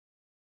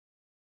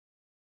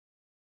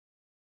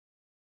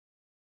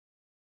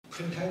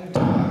Prynhawn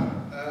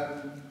yma,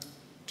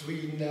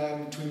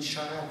 dwi'n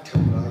siarad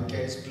Cymraeg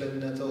ers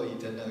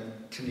blynyddoedd yn y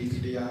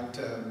Cynhadledd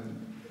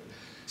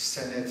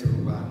Senedd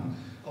rwan,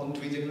 ond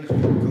dwi ddim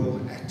yn hwygo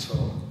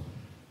eto.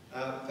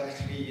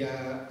 Felly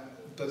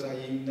byddai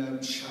i'n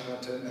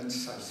siarad yn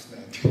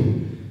Saesneg.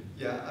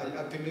 Yeah,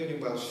 I've been learning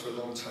Welsh for a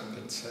long time,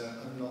 but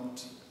I'm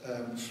not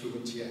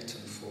fluent yet,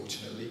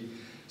 unfortunately.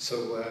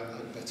 So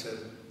I'd better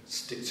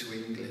stick to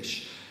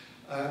English.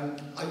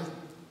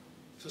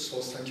 First of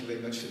all, thank you very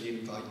much for the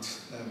invite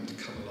to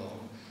come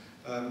along.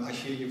 I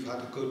hear you've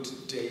had a good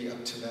day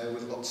up to now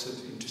with lots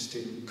of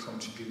interesting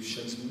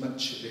contributions,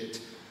 much of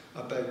it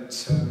about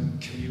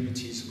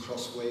communities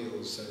across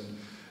Wales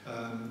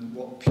and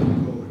what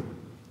people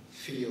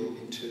feel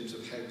in terms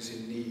of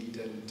housing need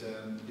and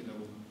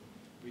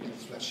really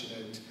fleshing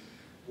out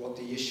what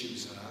the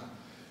issues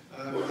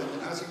are.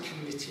 And as a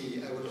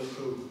committee, our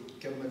local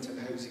government and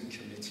housing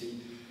committee,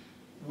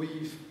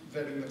 we've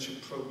very much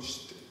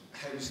approached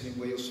housing in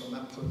Wales from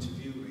that point of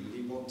view,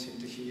 really, wanting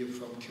to hear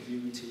from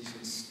communities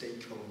and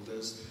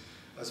stakeholders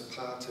as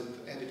part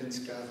of evidence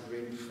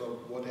gathering from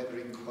whatever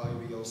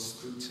inquiry or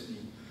scrutiny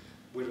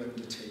we're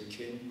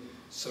undertaking,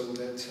 so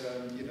that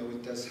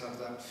it does have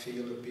that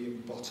feel of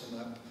being bottom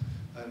up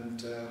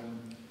and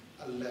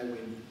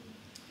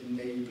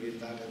enabling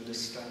that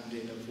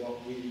understanding of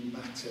what really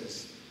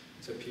matters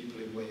to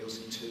people in Wales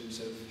in terms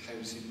of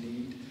housing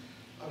need.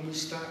 And we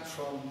start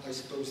from, I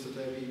suppose, the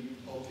very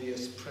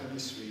obvious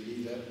premise,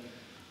 really, that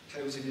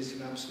housing is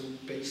an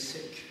absolute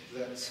basic,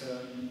 that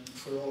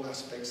for all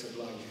aspects of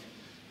life,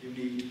 you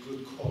need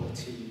good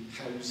quality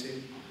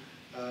housing.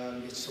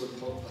 It's so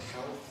important for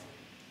health,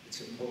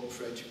 it's important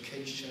for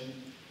education,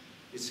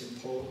 it's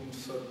important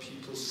for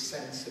people's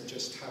sense of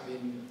just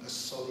having a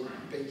solid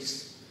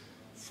base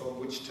from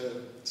which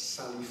to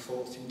sally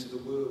forth into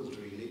the world,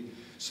 really.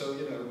 So,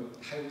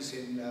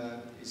 housing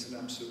is an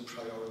absolute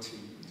priority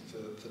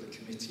for the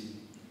committee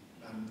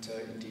and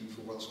indeed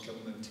for Welsh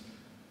Government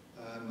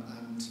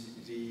and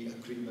the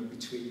agreement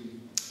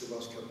between the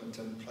Welsh Government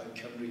and Plaid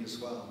Cymru as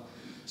well.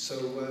 So,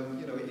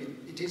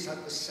 it is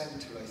at the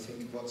centre, I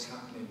think, of what's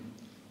happening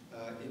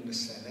in the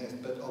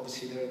Senedd, but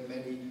obviously there are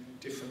many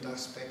different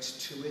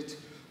aspects to it.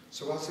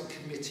 So as a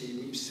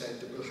committee, we've said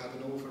that we'll have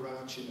an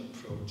overarching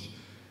approach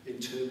in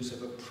terms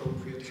of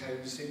appropriate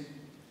housing,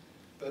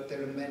 but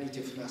there are many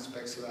different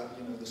aspects of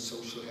that, the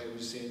social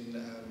housing,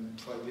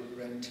 private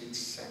rented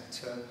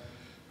sector,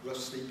 rough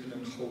sleeping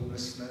and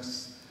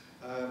homelessness,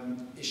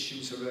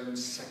 issues around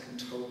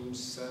second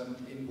homes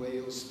in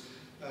Wales,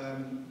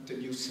 the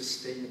new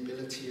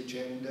sustainability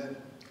agenda.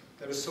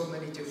 There are so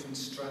many different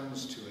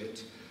strands to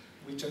it.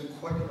 We've done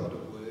quite a lot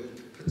of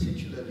work,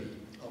 particularly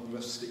on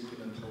rough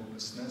sleeping and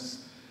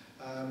homelessness,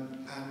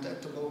 and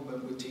at the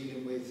moment we're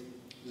dealing with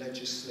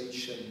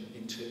legislation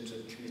in terms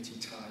of committee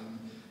time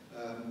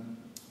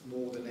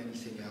more than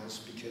anything else,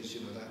 because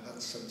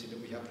that's something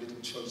that we have little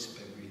choice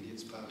about, really.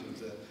 It's part of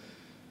the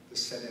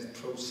Senedd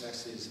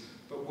processes.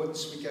 But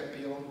once we get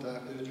beyond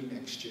that early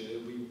next year,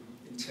 we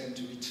intend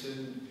to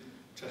return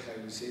to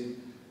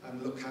housing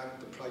and look at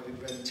the private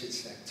rented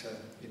sector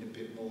in a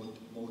bit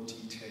more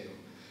detail.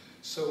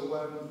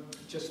 So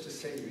just to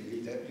say, really,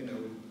 that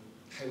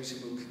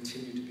housing will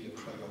continue to be a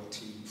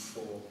priority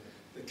for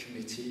the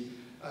committee.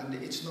 And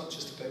it's not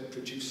just about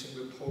producing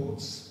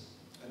reports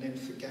and then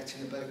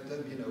forgetting about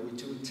them. We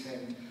do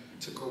intend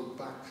to go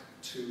back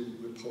to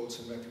reports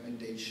and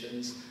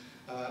recommendations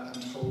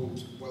and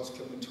hold Welsh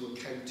Government to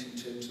account in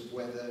terms of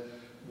whether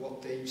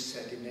what they've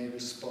said in their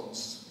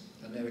response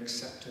and their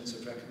acceptance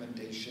of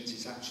recommendations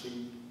is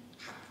actually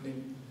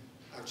happening,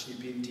 actually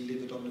being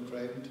delivered on the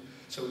ground.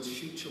 So it's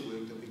future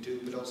work that we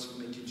do, but also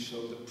making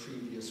sure that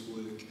previous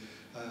work,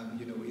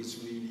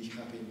 is really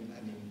having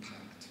an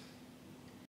impact.